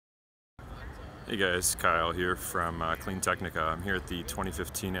Hey guys, Kyle here from Clean Technica. I'm here at the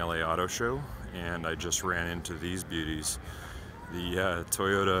 2015 LA Auto Show and I just ran into these beauties. The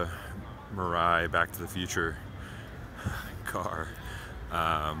Toyota Mirai Back to the Future car.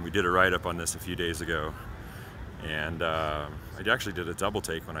 We did a write-up on this a few days ago and I actually did a double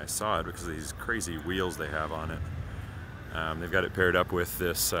take when I saw it because of these crazy wheels they have on it. They've got it paired up with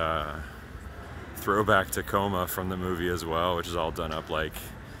this throwback Tacoma from the movie as well, which is all done up like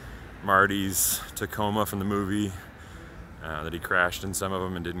Marty's Tacoma from the movie, that he crashed in some of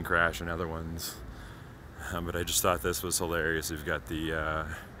them and didn't crash in other ones. But I just thought this was hilarious. We've got the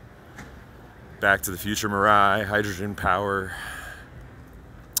Back to the Future Mirai, hydrogen power.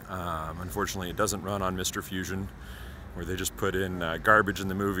 Unfortunately, it doesn't run on Mr. Fusion, where they just put in garbage in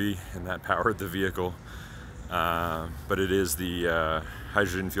the movie and that powered the vehicle. But it is the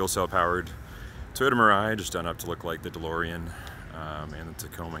hydrogen fuel cell powered Toyota Mirai, just done up to look like the DeLorean and the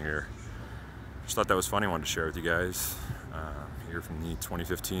Tacoma here. Just thought that was funny. I wanted to share with you guys here from the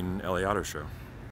 2015 LA Auto Show.